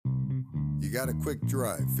got a quick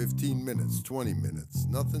drive, 15 minutes, 20 minutes,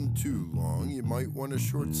 nothing too long. You might want a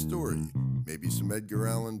short story. Maybe some Edgar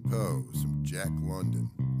Allan Poe, some Jack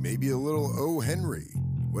London, maybe a little O. Henry.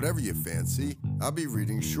 Whatever you fancy, I'll be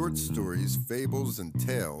reading short stories, fables, and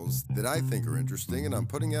tales that I think are interesting and I'm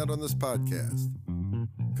putting out on this podcast.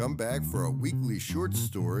 Come back for a weekly short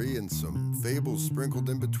story and some fables sprinkled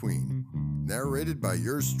in between. Narrated by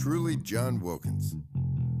yours truly, Jon Wilkins.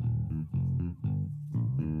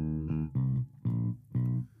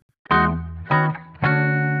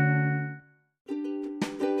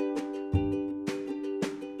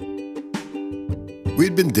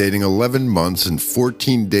 We'd been dating 11 months and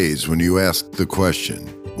 14 days when you asked the question,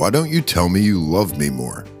 why don't you tell me you love me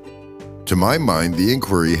more? To my mind, the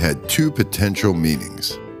inquiry had two potential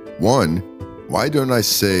meanings. One, why don't I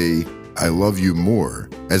say, I love you more?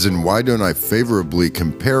 As in, why don't I favorably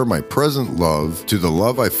compare my present love to the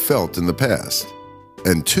love I felt in the past?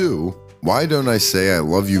 And two, why don't I say I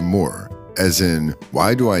love you more? As in,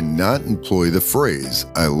 why do I not employ the phrase,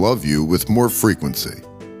 I love you with more frequency?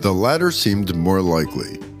 The latter seemed more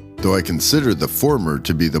likely, though I considered the former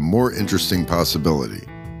to be the more interesting possibility.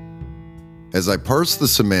 As I parsed the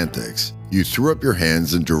semantics, you threw up your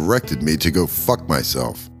hands and directed me to go fuck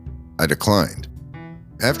myself. I declined.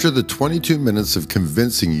 After the 22 minutes of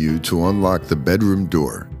convincing you to unlock the bedroom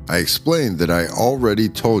door, I explained that I already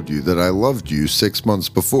told you that I loved you 6 months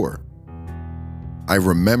before. I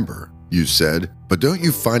remember, you said, but don't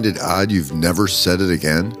you find it odd you've never said it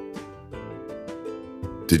again?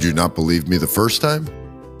 Did you not believe me the first time?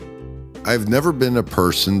 I've never been a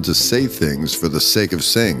person to say things for the sake of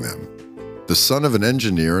saying them. The son of an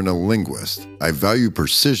engineer and a linguist, I value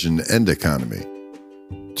precision and economy.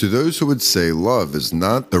 To those who would say love is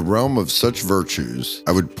not the realm of such virtues,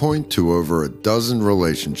 I would point to over a dozen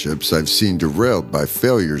relationships I've seen derailed by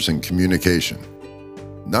failures in communication.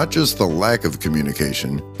 Not just the lack of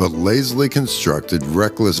communication, but lazily constructed,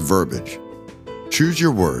 reckless verbiage. Choose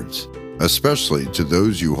your words, especially to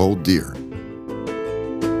those you hold dear.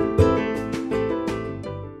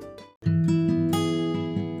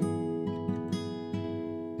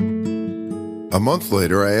 A month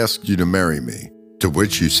later, I asked you to marry me, to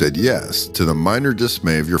which you said yes, to the minor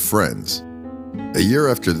dismay of your friends. A year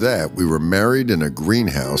after that, we were married in a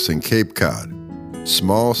greenhouse in Cape Cod.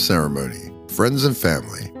 Small ceremony, friends and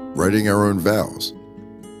family, writing our own vows.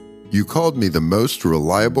 You called me the most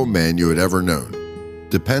reliable man you had ever known.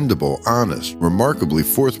 Dependable, honest, remarkably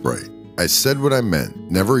forthright. I said what I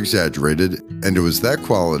meant, never exaggerated, and it was that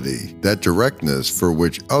quality, that directness for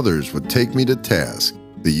which others would take me to task,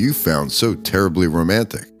 that you found so terribly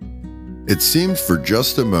romantic. It seemed for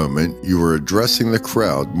just a moment you were addressing the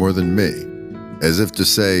crowd more than me, as if to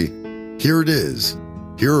say, here it is,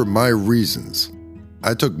 here are my reasons.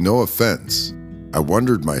 I took no offense. I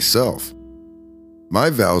wondered myself. My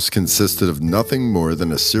vows consisted of nothing more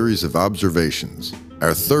than a series of observations.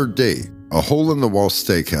 Our third date, a hole-in-the-wall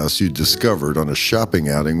steakhouse you discovered on a shopping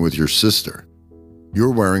outing with your sister. You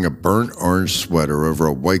were wearing a burnt orange sweater over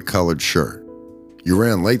a white-collared shirt. You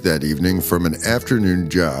ran late that evening from an afternoon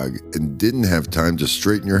jog and didn't have time to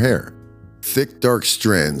straighten your hair. Thick, dark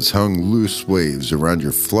strands hung loose waves around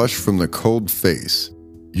your flush-from-the-cold face.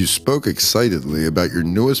 You spoke excitedly about your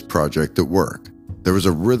newest project at work. There was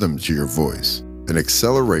a rhythm to your voice, an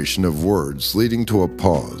acceleration of words leading to a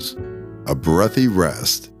pause. A breathy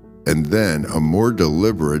rest, and then a more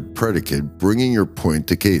deliberate predicate bringing your point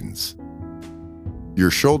to cadence.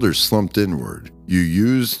 Your shoulders slumped inward. You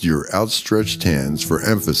used your outstretched hands for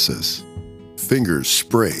emphasis. Fingers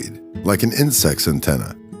sprayed, like an insect's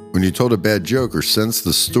antenna. When you told a bad joke or sensed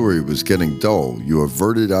the story was getting dull, you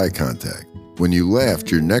averted eye contact. When you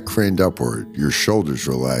laughed, your neck craned upward, your shoulders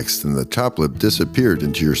relaxed, and the top lip disappeared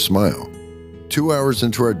into your smile. 2 hours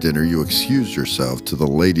into our dinner, you excused yourself to the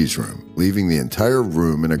ladies' room, leaving the entire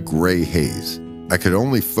room in a gray haze. I could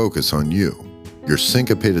only focus on you, your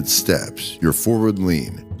syncopated steps, your forward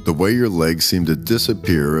lean, the way your legs seemed to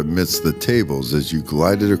disappear amidst the tables as you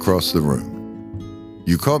glided across the room.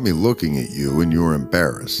 You caught me looking at you and you were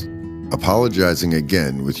embarrassed, apologizing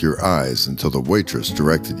again with your eyes until the waitress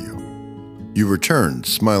directed you. You returned,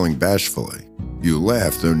 smiling bashfully. You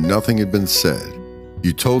laughed though nothing had been said.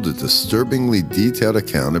 You told a disturbingly detailed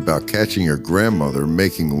account about catching your grandmother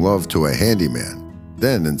making love to a handyman,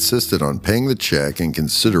 then insisted on paying the check in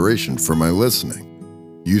consideration for my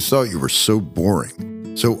listening. You thought you were so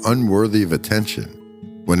boring, so unworthy of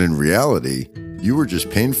attention, when in reality, you were just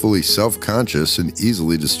painfully self-conscious and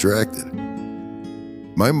easily distracted.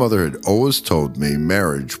 My mother had always told me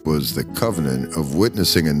marriage was the covenant of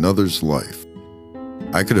witnessing another's life.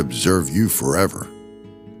 I could observe you forever.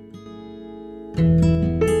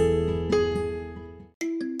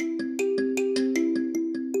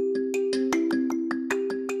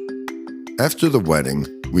 After the wedding,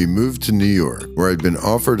 we moved to New York, where I'd been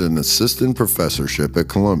offered an assistant professorship at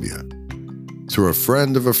Columbia. Through a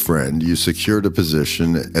friend of a friend, you secured a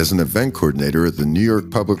position as an event coordinator at the New York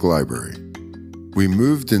Public Library. We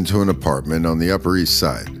moved into an apartment on the Upper East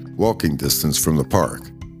Side, walking distance from the park.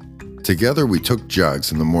 Together, we took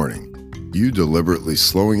jogs in the morning. You deliberately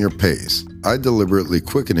slowing your pace, I deliberately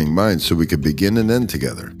quickening mine so we could begin and end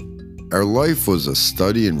together. Our life was a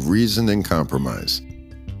study in reason and compromise.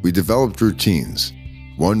 We developed routines,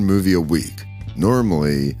 one movie a week,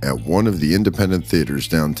 normally at one of the independent theaters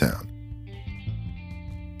downtown.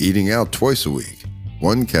 Eating out twice a week,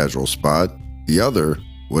 one casual spot, the other,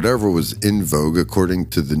 whatever was in vogue according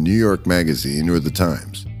to the New York Magazine or the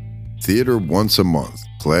Times. Theater once a month,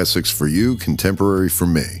 classics for you, contemporary for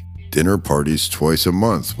me. Dinner parties twice a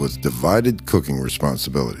month with divided cooking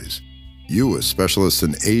responsibilities. You a specialist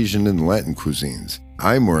in Asian and Latin cuisines,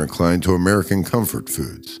 I more inclined to American comfort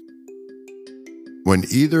foods. When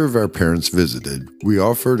either of our parents visited, we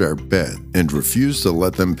offered our bed and refused to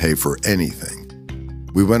let them pay for anything.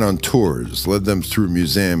 We went on tours, led them through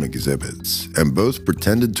museum exhibits, and both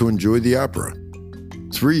pretended to enjoy the opera.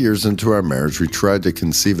 3 years into our marriage, we tried to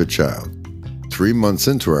conceive a child. 3 months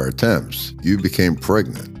into our attempts, you became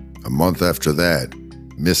pregnant. A month after that,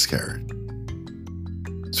 miscarried.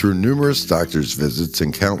 Through numerous doctor's visits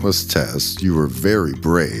and countless tests, you were very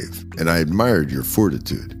brave, and I admired your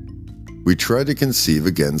fortitude. We tried to conceive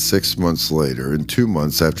again 6 months later, and 2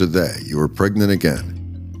 months after that, you were pregnant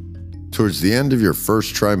again. Towards the end of your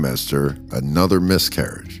first trimester, another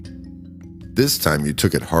miscarriage. This time you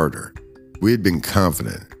took it harder. We had been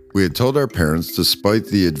confident. We had told our parents, despite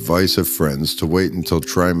the advice of friends, to wait until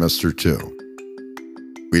trimester 2.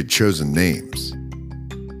 We had chosen names.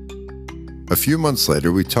 A few months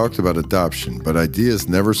later, we talked about adoption, but ideas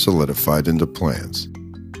never solidified into plans.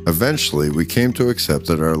 Eventually, we came to accept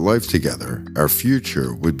that our life together, our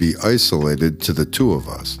future, would be isolated to the two of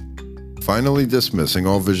us. Finally dismissing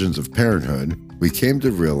all visions of parenthood, we came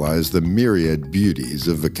to realize the myriad beauties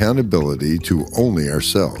of accountability to only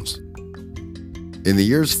ourselves. In the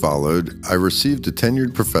years followed, I received a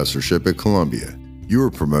tenured professorship at Columbia. You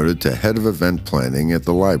were promoted to head of event planning at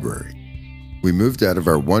the library. We moved out of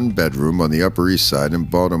our one-bedroom on the Upper East Side and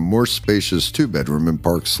bought a more spacious two-bedroom in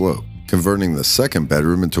Park Slope, converting the second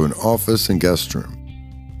bedroom into an office and guest room.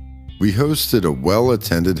 We hosted a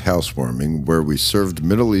well-attended housewarming where we served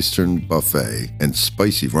Middle Eastern buffet and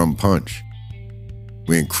spicy rum punch.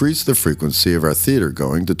 We increased the frequency of our theater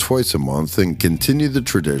going to twice a month and continued the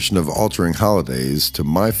tradition of altering holidays to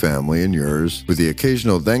my family and yours with the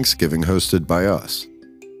occasional Thanksgiving hosted by us.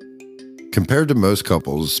 Compared to most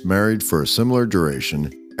couples married for a similar duration,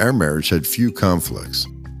 our marriage had few conflicts.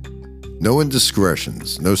 No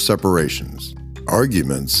indiscretions, no separations.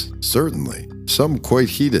 Arguments, certainly, some quite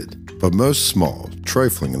heated, but most small,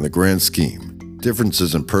 trifling in the grand scheme.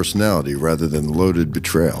 Differences in personality rather than loaded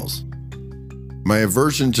betrayals. My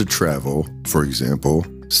aversion to travel, for example,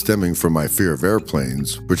 stemming from my fear of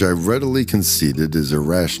airplanes, which I readily conceded is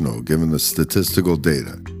irrational given the statistical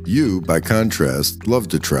data. You, by contrast, love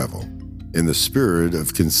to travel. In the spirit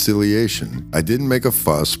of conciliation, I didn't make a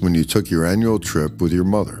fuss when you took your annual trip with your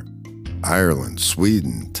mother. Ireland,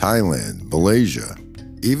 Sweden, Thailand, Malaysia.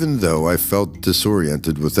 Even though I felt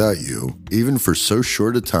disoriented without you, even for so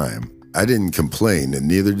short a time, I didn't complain and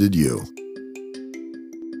neither did you.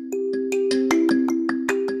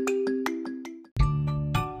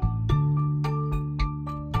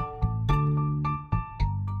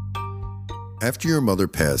 After your mother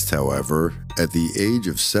passed, however, at the age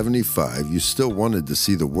of 75, you still wanted to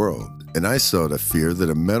see the world, and I sought a fear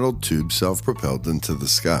that a metal tube self-propelled into the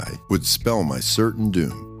sky would spell my certain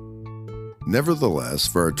doom. Nevertheless,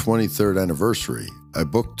 for our 23rd anniversary, I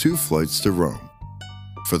booked 2 flights to Rome.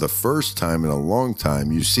 For the first time in a long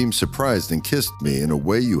time, you seemed surprised and kissed me in a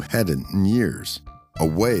way you hadn't in years, a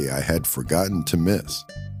way I had forgotten to miss.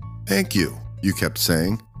 "Thank you," you kept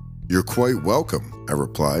saying. "You're quite welcome," I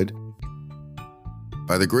replied.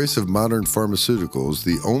 By the grace of modern pharmaceuticals,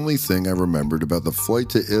 the only thing I remembered about the flight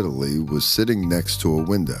to Italy was sitting next to a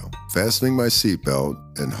window, fastening my seatbelt,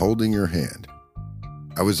 and holding your hand.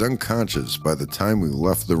 I was unconscious by the time we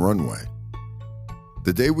left the runway.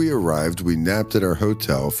 The day we arrived, we napped at our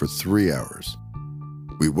hotel for 3 hours.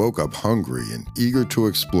 We woke up hungry and eager to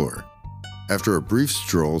explore. After a brief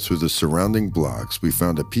stroll through the surrounding blocks, we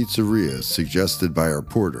found a pizzeria suggested by our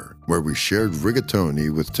porter, where we shared rigatoni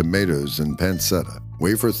with tomatoes and pancetta,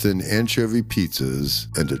 wafer-thin anchovy pizzas,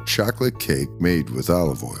 and a chocolate cake made with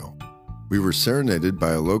olive oil. We were serenaded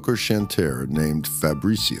by a local chanteur named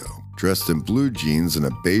Fabrizio, dressed in blue jeans and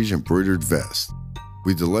a beige embroidered vest.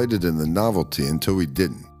 We delighted in the novelty until we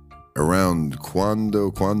didn't. around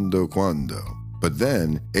quando. But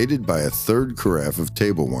then, aided by a third carafe of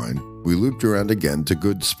table wine, we looped around again to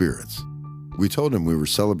good spirits. We told him we were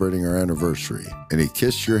celebrating our anniversary, and he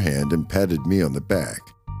kissed your hand and patted me on the back,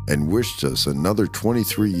 and wished us another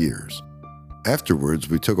 23 years. Afterwards,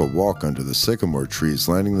 we took a walk under the sycamore trees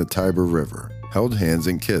lining the Tiber River, held hands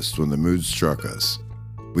and kissed when the mood struck us.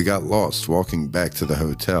 We got lost walking back to the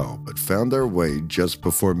hotel, but found our way just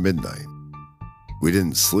before midnight. We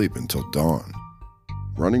didn't sleep until dawn.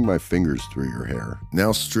 Running my fingers through your hair,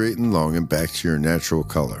 now straight and long and back to your natural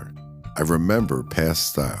color. I remember past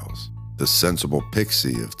styles. The sensible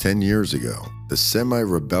pixie of 10 years ago, the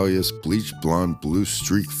semi-rebellious bleached blonde blue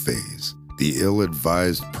streak phase, the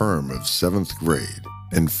ill-advised perm of 7th grade,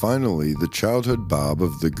 and finally the childhood bob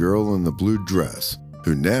of the girl in the blue dress,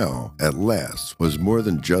 who now, at last, was more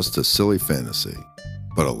than just a silly fantasy,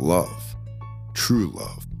 but a love, true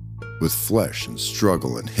love, with flesh and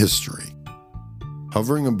struggle and history.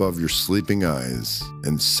 Hovering above your sleeping eyes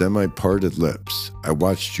and semi-parted lips, I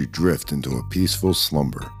watched you drift into a peaceful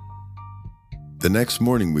slumber. The next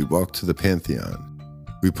morning we walked to the Pantheon.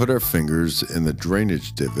 We put our fingers in the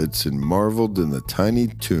drainage divots and marveled in the tiny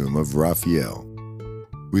tomb of Raphael.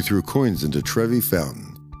 We threw coins into Trevi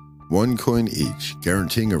Fountain, 1 coin each,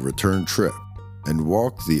 guaranteeing a return trip, and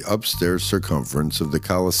walked the upstairs circumference of the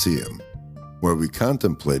Colosseum, where we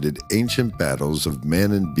contemplated ancient battles of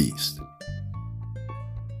man and beast.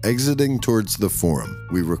 Exiting towards the Forum,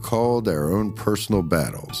 we recalled our own personal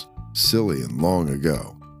battles, silly and long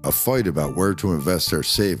ago. A fight about where to invest our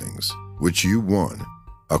savings, which you won.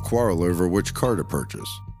 A quarrel over which car to purchase,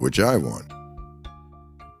 which I won.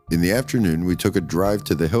 In the afternoon, we took a drive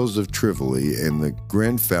to the hills of Tivoli and the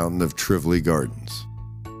grand fountain of Tivoli Gardens.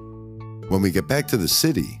 When we get back to the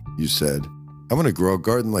city, you said, I want to grow a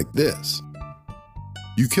garden like this.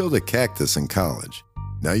 You killed a cactus in college.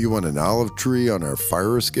 Now you want an olive tree on our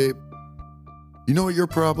fire escape? You know what your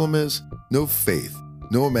problem is? No faith,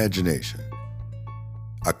 no imagination.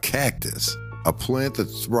 A cactus, a plant that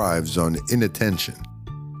thrives on inattention.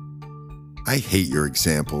 I hate your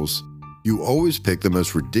examples. You always pick the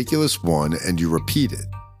most ridiculous one and you repeat it.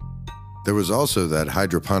 There was also that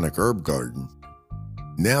hydroponic herb garden.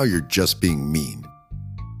 Now you're just being mean.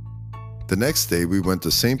 The next day we went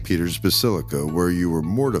to St. Peter's Basilica where you were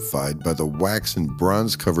mortified by the wax and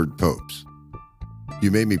bronze-covered popes.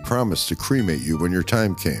 You made me promise to cremate you when your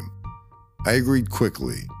time came. I agreed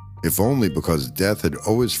quickly, if only because death had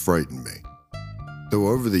always frightened me. Though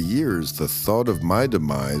over the years the thought of my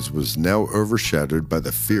demise was now overshadowed by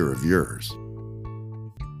the fear of yours.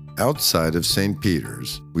 Outside of St.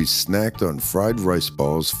 Peter's, we snacked on fried rice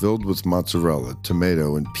balls filled with mozzarella,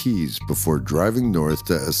 tomato, and peas before driving north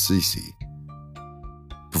to Assisi.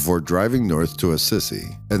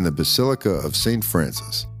 And the Basilica of St.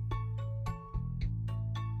 Francis.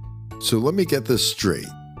 So let me get this straight.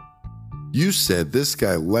 You said this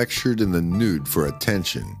guy lectured in the nude for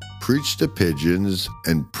attention, preached to pigeons,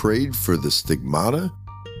 and prayed for the stigmata,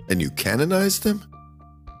 and you canonized him?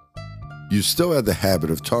 You still had the habit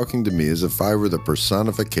of talking to me as if I were the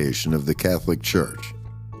personification of the Catholic Church.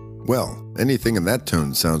 Well, anything in that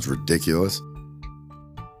tone sounds ridiculous.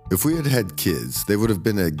 If we had had kids, they would have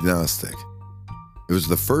been agnostic. It was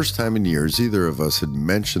the first time in years either of us had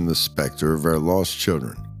mentioned the specter of our lost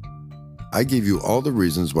children. I gave you all the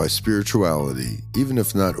reasons why spirituality, even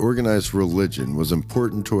if not organized religion, was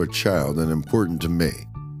important to a child and important to me.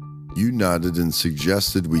 You nodded and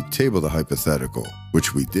suggested we table the hypothetical,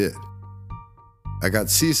 which we did. I got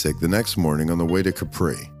seasick the next morning on the way to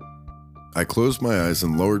Capri. I closed my eyes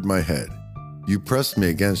and lowered my head. You pressed me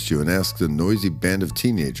against you and asked a noisy band of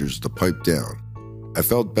teenagers to pipe down. I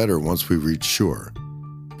felt better once we reached shore,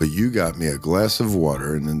 but you got me a glass of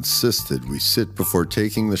water and insisted we sit before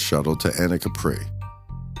taking the shuttle to Anacapri.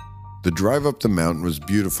 The drive up the mountain was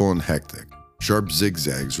beautiful and hectic. Sharp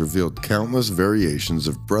zigzags revealed countless variations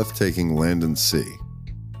of breathtaking land and sea.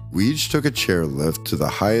 We each took a chairlift to the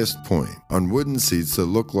highest point, on wooden seats that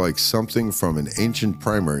looked like something from an ancient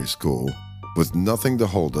primary school. With nothing to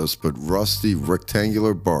hold us but rusty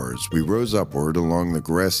rectangular bars, we rose upward along the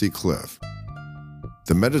grassy cliff.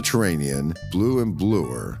 The Mediterranean, blue and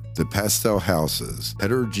bluer, the pastel houses,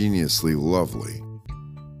 heterogeneously lovely.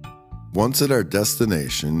 Once at our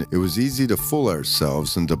destination, it was easy to fool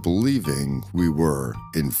ourselves into believing we were,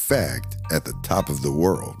 in fact, at the top of the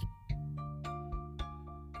world.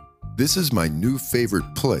 This is my new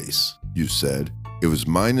favorite place, you said. It was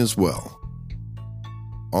mine as well.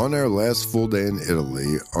 On our last full day in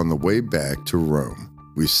Italy, on the way back to Rome,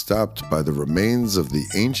 we stopped by the remains of the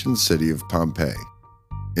ancient city of Pompeii.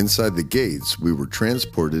 Inside the gates, we were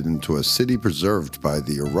transported into a city preserved by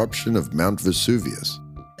the eruption of Mount Vesuvius.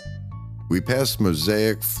 We passed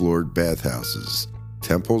mosaic-floored bathhouses,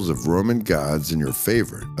 temples of Roman gods, and your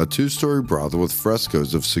favorite, a 2-story brothel with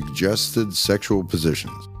frescoes of suggested sexual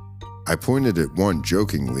positions. I pointed at one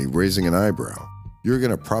jokingly, raising an eyebrow. "You're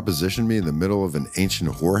going to proposition me in the middle of an ancient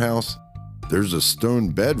whorehouse? There's a stone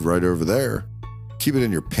bed right over there. Keep it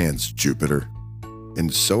in your pants, Jupiter."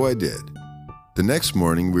 And so I did. The next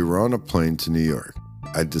morning, we were on a plane to New York.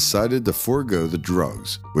 I decided to forego the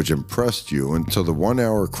drugs, which impressed you until the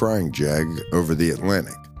 1-hour crying jag over the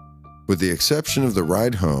Atlantic. With the exception of the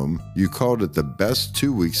ride home, you called it the best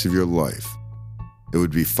 2 weeks of your life. It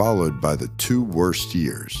would be followed by the 2 worst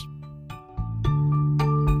years.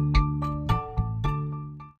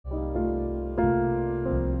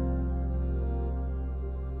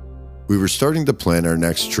 We were starting to plan our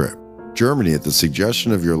next trip, Germany, at the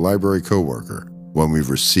suggestion of your library coworker, when we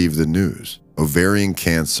received the news: ovarian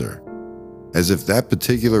cancer. As if that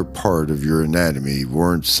particular part of your anatomy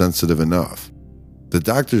weren't sensitive enough. The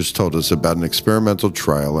doctors told us about an experimental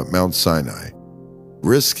trial at Mount Sinai.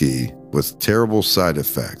 Risky, with terrible side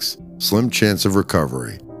effects, slim chance of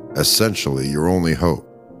recovery, essentially your only hope.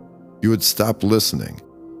 You had stopped listening.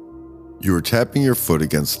 You were tapping your foot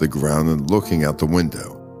against the ground and looking out the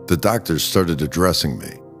window. The doctors started addressing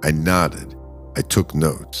me. I nodded. I took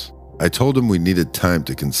notes. I told him we needed time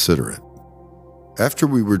to consider it. After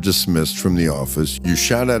we were dismissed from the office, you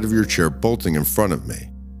shot out of your chair, bolting in front of me.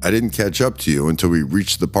 I didn't catch up to you until we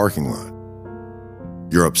reached the parking lot.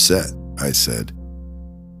 "You're upset," I said.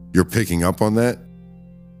 "You're picking up on that?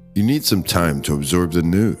 You need some time to absorb the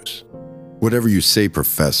news." "Whatever you say,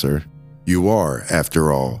 Professor. You are,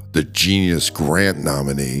 after all, the Genius Grant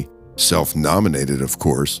nominee, self-nominated, of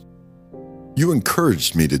course. You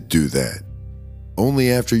encouraged me to do that,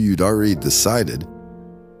 only after you'd already decided.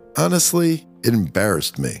 Honestly, it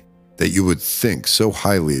embarrassed me that you would think so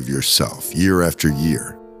highly of yourself year after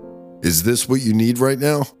year. Is this what you need right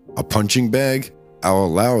now? A punching bag? I'll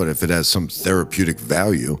allow it if it has some therapeutic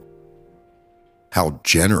value." "How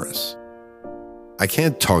generous. I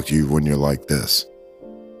can't talk to you when you're like this."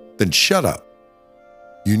 "Then shut up.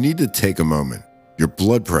 You need to take a moment. Your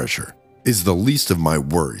blood pressure is the least of my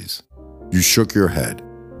worries." You shook your head.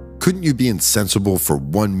 "Couldn't you be insensible for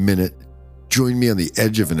 1 minute? Join me on the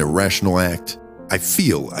edge of an irrational act? I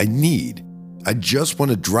just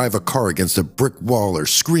want to drive a car against a brick wall or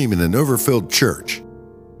scream in an overfilled church.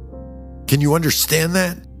 Can you understand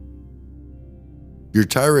that?" Your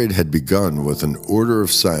tirade had begun with an order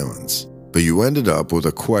of silence, but you ended up with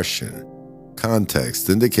a question. Context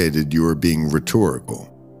indicated you were being rhetorical,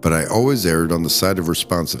 but I always erred on the side of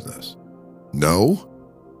responsiveness. "No?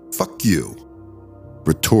 Fuck you."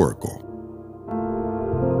 Rhetorical.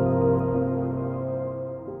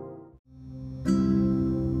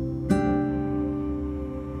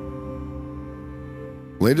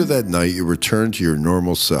 Later that night, you returned to your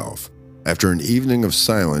normal self. After an evening of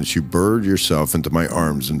silence, you burrowed yourself into my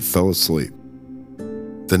arms and fell asleep.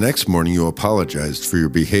 The next morning, you apologized for your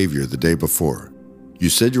behavior the day before. You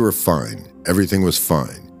said you were fine. Everything was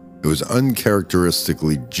fine. It was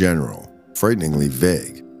uncharacteristically general, frighteningly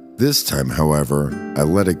vague. This time, however, I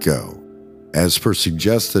let it go, as per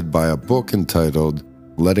suggested by a book entitled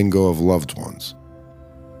Letting Go of Loved Ones.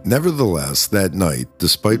 Nevertheless, that night,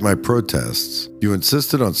 despite my protests, you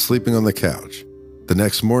insisted on sleeping on the couch. The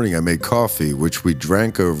next morning, I made coffee, which we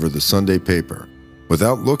drank over the Sunday paper.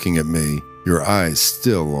 Without looking at me, your eyes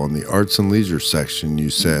still on the arts and leisure section, you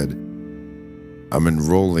said, "I'm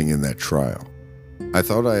enrolling in that trial." I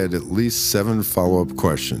thought I had at least 7 follow-up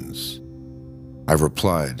questions. I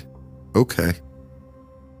replied, "Okay."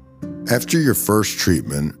 After your first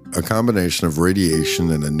treatment, a combination of radiation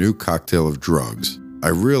and a new cocktail of drugs, I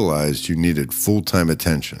realized you needed full-time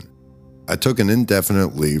attention. I took an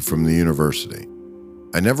indefinite leave from the university.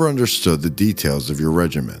 I never understood the details of your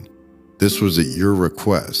regimen. This was at your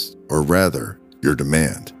request, or rather, your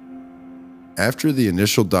demand. After the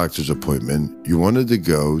initial doctor's appointment, you wanted to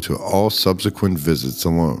go to all subsequent visits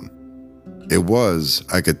alone. It was,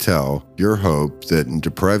 I could tell, your hope that in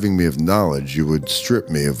depriving me of knowledge, you would strip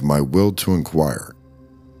me of my will to inquire.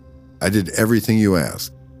 I did everything you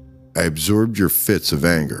asked. I absorbed your fits of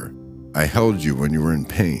anger. I held you when you were in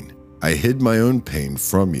pain. I hid my own pain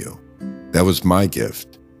from you. That was my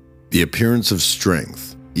gift. The appearance of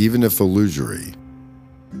strength, even if illusory.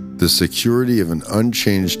 The security of an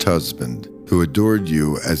unchanged husband who adored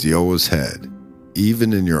you as he always had,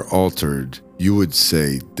 even in your altered, you would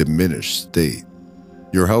say, diminished state.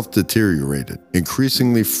 Your health deteriorated,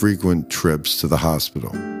 increasingly frequent trips to the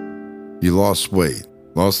hospital. You lost weight.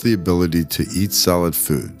 lost the ability to eat solid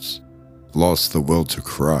foods, lost the will to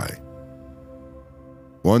cry.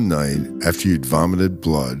 One night, after you'd vomited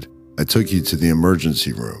blood, I took you to the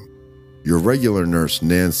emergency room. Your regular nurse,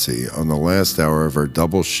 Nancy, on the last hour of her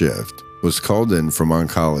double shift, was called in from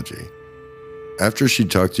oncology. After she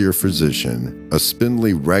talked to your physician, a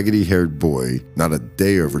spindly, raggedy-haired boy, not a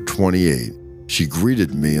day over 28, she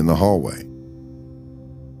greeted me in the hallway.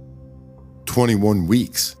 21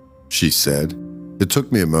 weeks, she said. It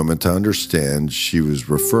took me a moment to understand she was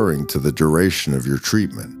referring to the duration of your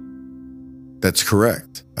treatment. That's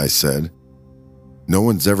correct, I said. No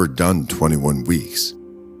one's ever done 21 weeks.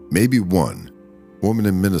 Maybe one woman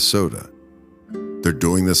in Minnesota. They're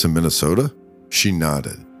doing this in Minnesota? She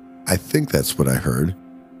nodded. I think that's what I heard.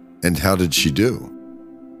 And how did she do?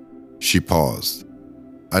 She paused.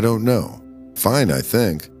 I don't know. Fine, I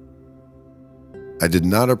think. I did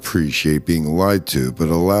not appreciate being lied to, but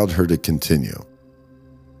allowed her to continue.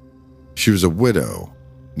 She was a widow,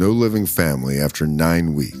 no living family after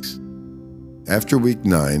 9 weeks. After week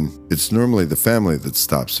 9, it's normally the family that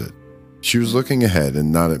stops it. She was looking ahead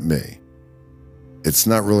and not at me. It's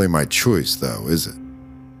not really my choice, though, is it?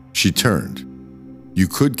 She turned. You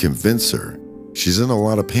could convince her. She's in a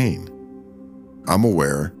lot of pain. I'm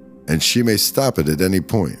aware, and she may stop it at any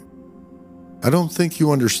point. I don't think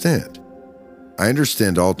you understand. I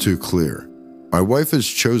understand all too clear. My wife has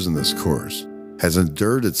chosen this course, has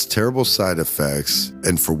endured its terrible side effects,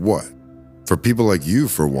 and for what? For people like you,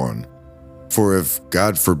 for one. For if,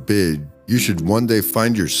 God forbid, you should one day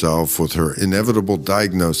find yourself with her inevitable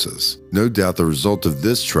diagnosis, no doubt the result of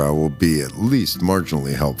this trial will be at least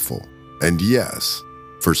marginally helpful. And yes,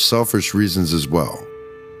 for selfish reasons as well,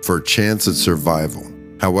 for a chance at survival,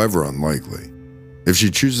 however unlikely. If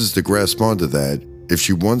she chooses to grasp onto that, if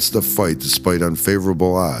she wants to fight despite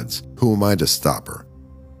unfavorable odds, who am I to stop her?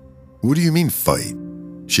 What do you mean fight?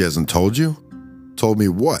 She hasn't told you? Told me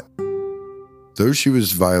what? Though she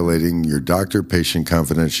was violating your doctor-patient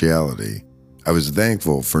confidentiality, I was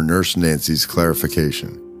thankful for Nurse Nancy's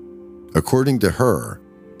clarification. According to her,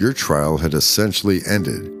 your trial had essentially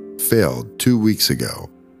ended, failed 2 weeks ago,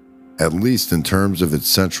 at least in terms of its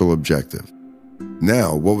central objective.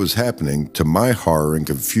 Now, what was happening, to my horror and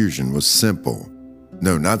confusion, was simple.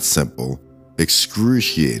 No, not simple.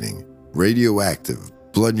 Excruciating, radioactive,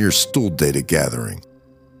 blood-in-your-stool data gathering.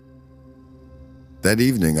 That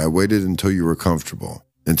evening, I waited until you were comfortable,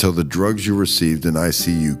 until the drugs you received in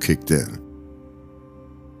ICU kicked in.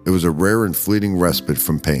 It was a rare and fleeting respite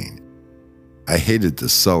from pain. I hated to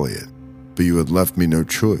sully it, but you had left me no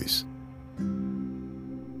choice.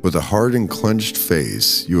 With a hard and clenched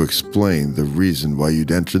face, you explained the reason why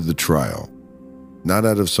you'd entered the trial, not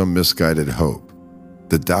out of some misguided hope.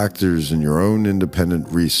 The doctors and your own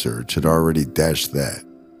independent research had already dashed that,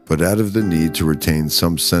 but out of the need to retain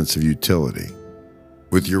some sense of utility.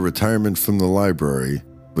 With your retirement from the library,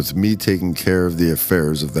 with me taking care of the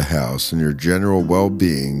affairs of the house and your general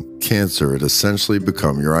well-being, cancer had essentially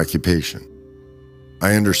become your occupation.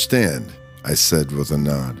 I understand, I said with a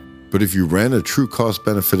nod. But if you ran a true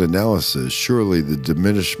cost-benefit analysis, surely the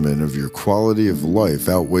diminishment of your quality of life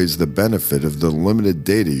outweighs the benefit of the limited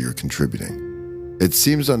data you're contributing. It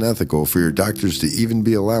seems unethical for your doctors to even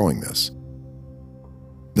be allowing this.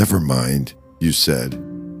 Never mind, you said.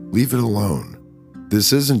 Leave it alone.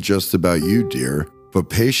 This isn't just about you, dear, but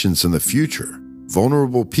patients in the future,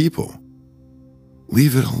 vulnerable people.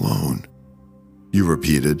 Leave it alone, you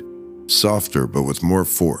repeated, softer but with more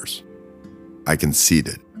force. I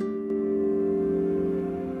conceded.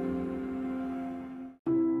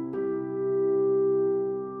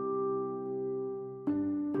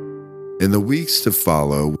 In the weeks to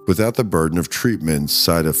follow, without the burden of treatment's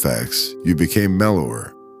side effects, you became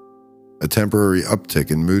mellower. A temporary uptick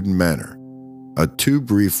in mood and manner. A too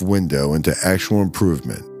brief window into actual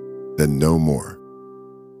improvement, then no more.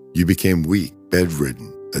 You became weak,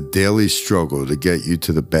 bedridden, a daily struggle to get you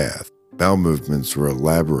to the bath. Bowel movements were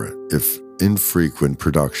elaborate, if infrequent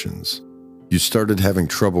productions. You started having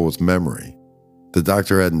trouble with memory. The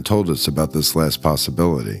doctor hadn't told us about this last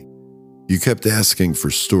possibility. You kept asking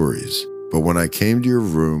for stories, but when I came to your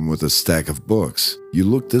room with a stack of books, you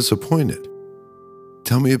looked disappointed.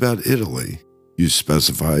 Tell me about Italy, you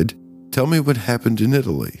specified. Tell me what happened in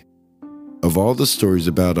Italy. Of all the stories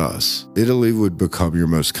about us, Italy would become your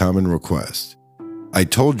most common request. I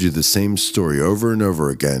told you the same story over and over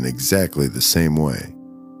again exactly the same way.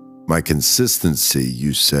 My consistency,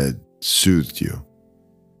 you said, soothed you.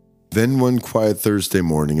 Then one quiet Thursday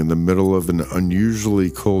morning in the middle of an unusually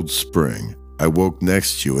cold spring, I woke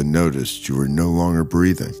next to you and noticed you were no longer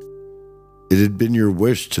breathing. It had been your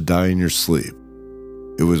wish to die in your sleep.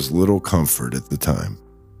 It was little comfort at the time.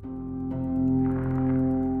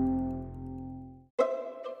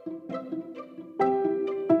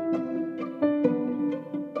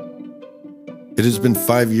 It has been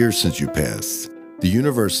 5 years since you passed. The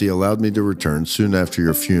university allowed me to return soon after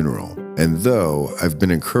your funeral, and though I've been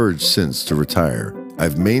encouraged since to retire,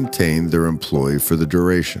 I've maintained their employ for the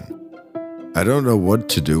duration. I don't know what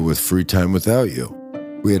to do with free time without you.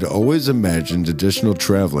 We had always imagined additional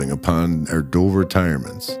traveling upon our dual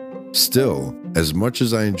retirements. Still, as much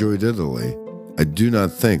as I enjoyed Italy, I do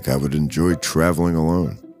not think I would enjoy traveling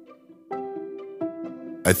alone.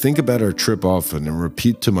 I think about our trip often and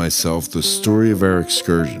repeat to myself the story of our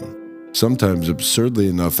excursion, sometimes absurdly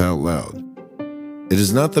enough out loud. It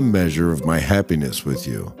is not the measure of my happiness with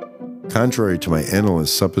you, contrary to my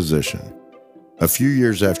analyst's supposition. A few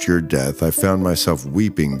years after your death, I found myself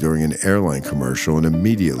weeping during an airline commercial and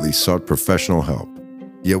immediately sought professional help.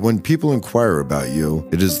 Yet when people inquire about you,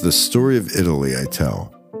 it is the story of Italy I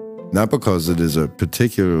tell. Not because it is a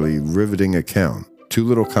particularly riveting account, too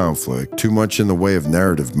little conflict, too much in the way of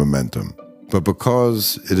narrative momentum, but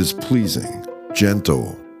because it is pleasing,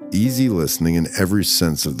 gentle, easy listening in every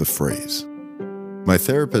sense of the phrase. My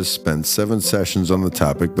therapist spent 7 sessions on the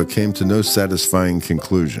topic but came to no satisfying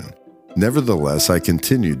conclusion. Nevertheless, I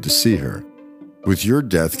continued to see her. With your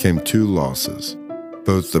death came 2 losses,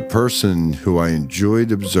 both the person who I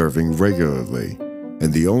enjoyed observing regularly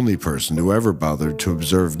and the only person who ever bothered to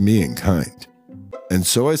observe me in kind. And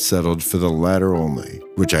so I settled for the latter only,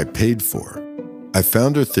 which I paid for. I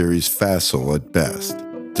found her theories facile at best,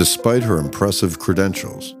 despite her impressive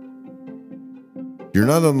credentials. You're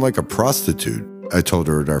not unlike a prostitute, I told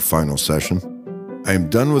her at our final session. I am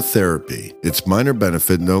done with therapy. Its minor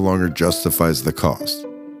benefit no longer justifies the cost.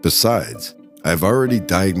 Besides, I have already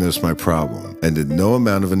diagnosed my problem, and no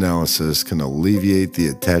amount of analysis can alleviate the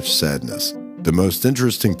attached sadness. The most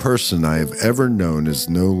interesting person I have ever known is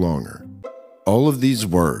no longer. All of these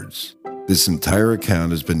words, this entire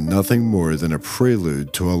account has been nothing more than a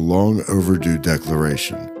prelude to a long overdue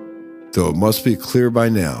declaration. Though it must be clear by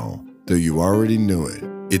now, though you already knew it,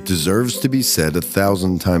 it deserves to be said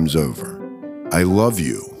 1,000 times over. I love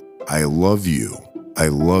you. I love you. I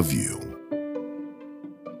love you.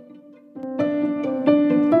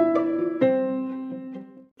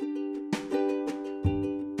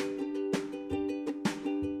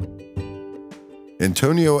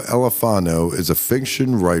 Antonio Elefano is a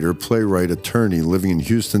fiction writer, playwright, attorney living in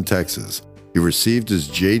Houston, Texas. He received his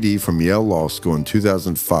JD from Yale Law School in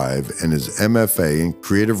 2005 and his MFA in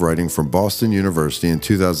creative writing from Boston University in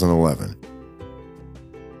 2011.